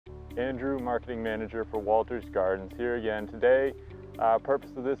Andrew, Marketing Manager for Walters Gardens, here again today.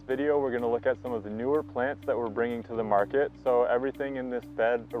 Purpose of this video, we're going to look at some of the newer plants that we're bringing to the market. So everything in this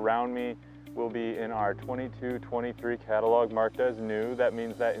bed around me will be in our 22-23 catalog marked as new. That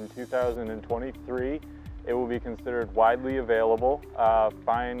means that in 2023 it will be considered widely available,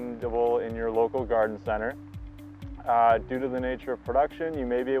 findable in your local garden center. Due to the nature of production, you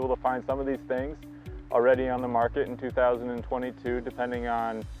may be able to find some of these things already on the market in 2022, depending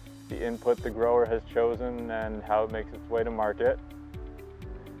on the input the grower has chosen and how it makes its way to market.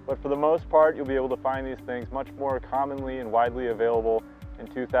 But for the most part, you'll be able to find these things much more commonly and widely available in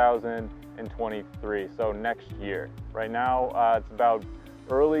 2023, so next year. Right now, it's about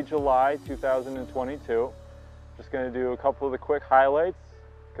early July 2022. Just going to do a couple of the quick highlights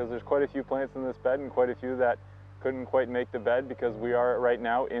because there's quite a few plants in this bed and quite a few that couldn't quite make the bed because we are right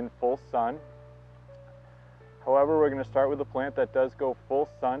now in full sun. However, we're going to start with a plant that does go full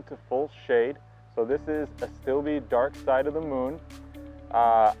sun to full shade. So this is Astilbe Dark Side of the Moon.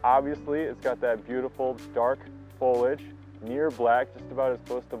 Obviously, it's got that beautiful dark foliage, near black, just about as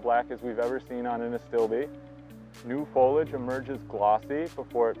close to black as we've ever seen on an Astilbe. New foliage emerges glossy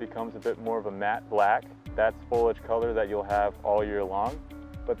before it becomes a bit more of a matte black. That's foliage color that you'll have all year long.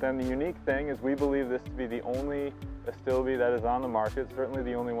 But then the unique thing is we believe this to be the only Astilbe that is on the market, certainly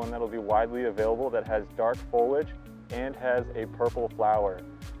the only one that will be widely available that has dark foliage and has a purple flower.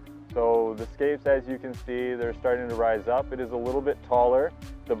 So the scapes, as you can see, they're starting to rise up. It is a little bit taller.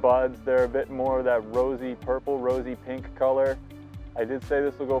 The buds, they're a bit more of that rosy purple, rosy pink color. I did say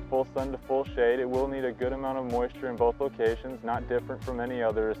this will go full sun to full shade. It will need a good amount of moisture in both locations, not different from any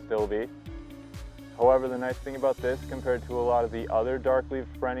other Astilbe. However, the nice thing about this compared to a lot of the other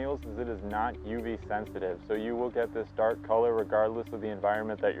dark-leaved perennials is it is not UV sensitive, so you will get this dark color regardless of the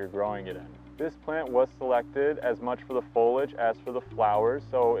environment that you're growing it in. This plant was selected as much for the foliage as for the flowers,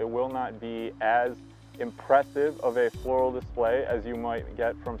 so it will not be as impressive of a floral display as you might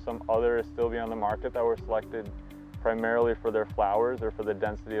get from some other Astilbe on the market that were selected primarily for their flowers or for the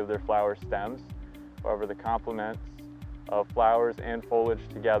density of their flower stems. However, the complements of flowers and foliage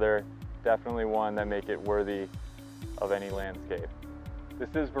together, definitely one that make it worthy of any landscape. This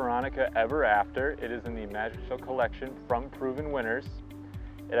is Veronica Ever After. It is in the Magic Show collection from Proven Winners.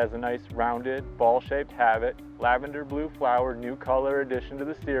 It has a nice rounded ball-shaped habit, lavender blue flower, new color addition to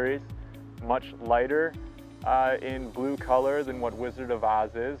the series, much lighter in blue color than what Wizard of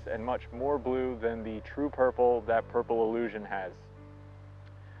Oz is, and much more blue than the true purple that Purple Illusion has.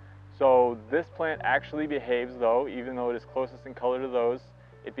 So this plant actually behaves, though, even though it is closest in color to those,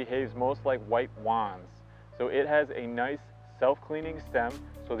 it behaves most like white wands. So it has a nice self-cleaning stem,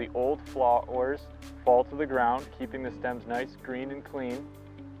 so the old flowers fall to the ground, keeping the stems nice, green, and clean.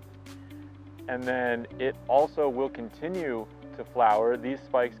 And then it also will continue to flower. These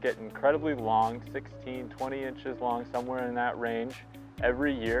spikes get incredibly long, 16, 20 inches long, somewhere in that range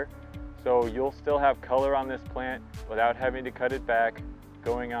every year. So you'll still have color on this plant without having to cut it back,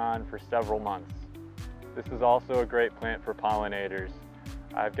 going on for several months. This is also a great plant for pollinators.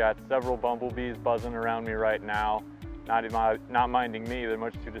 I've got several bumblebees buzzing around me right now, not minding me. They're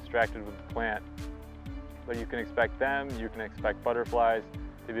much too distracted with the plant. But you can expect them, you can expect butterflies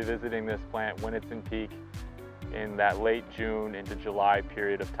to be visiting this plant when it's in peak in that late June into July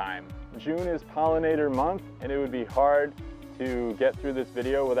period of time. June is pollinator month, and it would be hard to get through this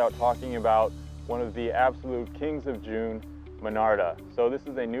video without talking about one of the absolute kings of June, Monarda. So this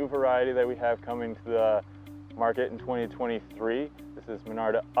is a new variety that we have coming to the market in 2023. This is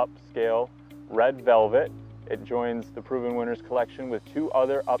Monarda Upscale Red Velvet. It joins the Proven Winners collection with two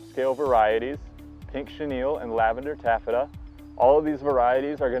other upscale varieties, Pink Chenille and Lavender Taffeta. All of these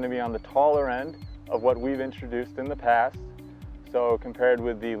varieties are going to be on the taller end of what we've introduced in the past. So compared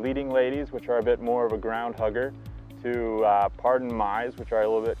with the Leading Ladies, which are a bit more of a ground hugger, to Pardon My's, which are a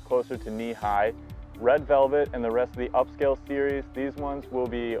little bit closer to knee high, Red Velvet and the rest of the upscale series, these ones will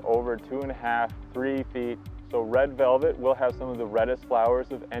be over 2.5, 3 feet. So Red Velvet will have some of the reddest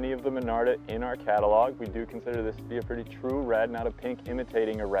flowers of any of the Monarda in our catalog. We do consider this to be a pretty true red, not a pink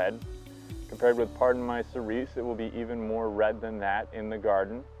imitating a red. Compared with Pardon My Cerise, it will be even more red than that in the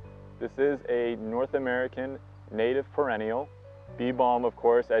garden. This is a North American native perennial. Bee balm, of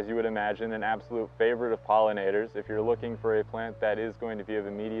course, as you would imagine, an absolute favorite of pollinators. If you're looking for a plant that is going to be of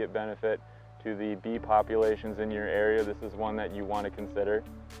immediate benefit to the bee populations in your area, this is one that you want to consider.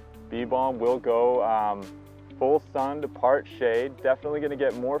 Bee balm will go full sun to part shade. Definitely going to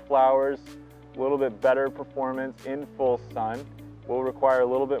get more flowers, a little bit better performance in full sun. Will require a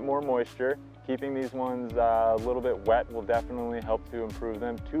little bit more moisture. Keeping these ones a little bit wet will definitely help to improve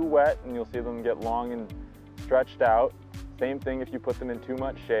them. Too wet and you'll see them get long and stretched out. Same thing if you put them in too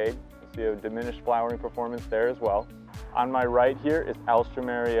much shade. You'll see a diminished flowering performance there as well. On my right here is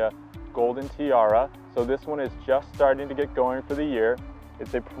Alstroemeria Golden Tiara. So this one is just starting to get going for the year.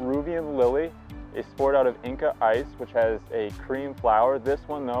 It's a Peruvian lily, a sport out of Inca Ice, which has a cream flower. This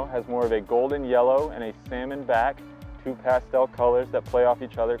one though has more of a golden yellow and a salmon back, two pastel colors that play off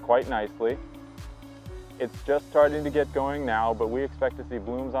each other quite nicely. It's just starting to get going now, but we expect to see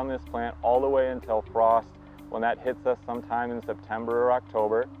blooms on this plant all the way until frost, when that hits us sometime in September or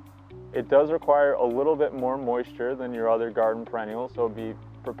October. It does require a little bit more moisture than your other garden perennials, so be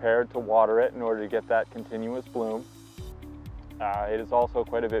prepared to water it in order to get that continuous bloom. It is also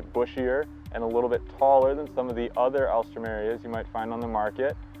quite a bit bushier and a little bit taller than some of the other Alstroemerias you might find on the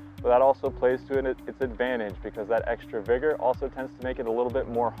market. But that also plays to its advantage, because that extra vigor also tends to make it a little bit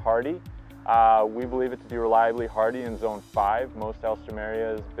more hardy. We believe it to be reliably hardy in zone 5. Most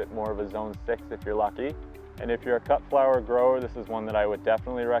Alstroemeria is a bit more of a zone 6 if you're lucky. And if you're a cut flower grower, this is one that I would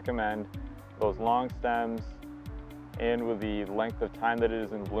definitely recommend. Those long stems, and with the length of time that it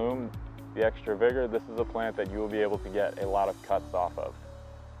is in bloom, the extra vigor, this is a plant that you will be able to get a lot of cuts off of.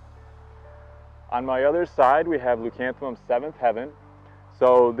 On my other side, we have Leucanthemum 7th Heaven.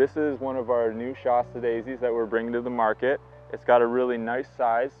 So this is one of our new Shasta daisies that we're bringing to the market. It's got a really nice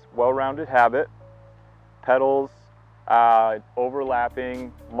size, well-rounded habit, petals,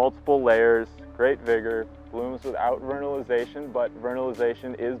 overlapping, multiple layers, great vigor, blooms without vernalization, but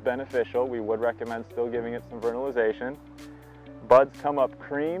vernalization is beneficial. We would recommend still giving it some vernalization. Buds come up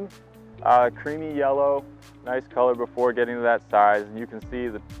creamy yellow, nice color before getting to that size. And you can see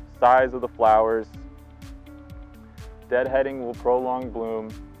the size of the flowers. Deadheading will prolong bloom.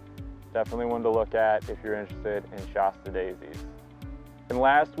 Definitely one to look at if you're interested in Shasta daisies. And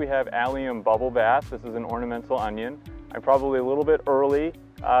last we have Allium Bubble Bath. This is an ornamental onion. I'm probably a little bit early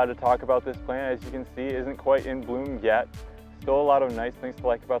to talk about this plant. As you can see, it isn't quite in bloom yet. Still a lot of nice things to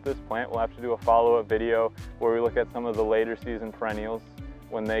like about this plant. We'll have to do a follow-up video where we look at some of the later season perennials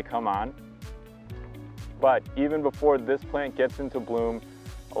when they come on. But even before this plant gets into bloom,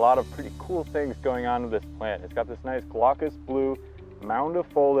 a lot of pretty cool things going on with this plant. It's got this nice glaucous blue mound of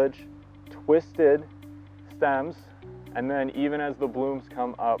foliage, twisted stems, and then even as the blooms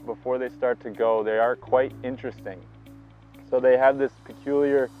come up, before they start to go, they are quite interesting. So they have this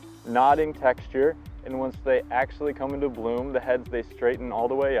peculiar nodding texture, and once they actually come into bloom, the heads, they straighten all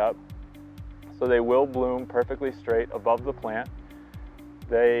the way up. So they will bloom perfectly straight above the plant.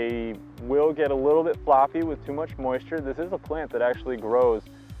 They will get a little bit floppy with too much moisture. This is a plant that actually grows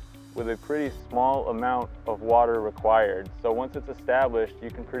with a pretty small amount of water required. So once it's established,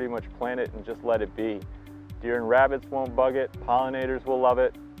 you can pretty much plant it and just let it be. Deer and rabbits won't bug it, pollinators will love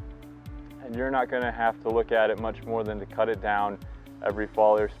it, and you're not gonna have to look at it much more than to cut it down every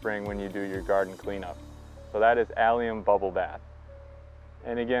fall or spring when you do your garden cleanup. So that is Allium Bubble Bath.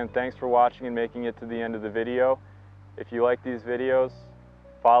 And again, thanks for watching and making it to the end of the video. If you like these videos,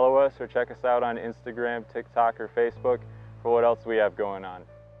 follow us or check us out on Instagram, TikTok, or Facebook for what else we have going on.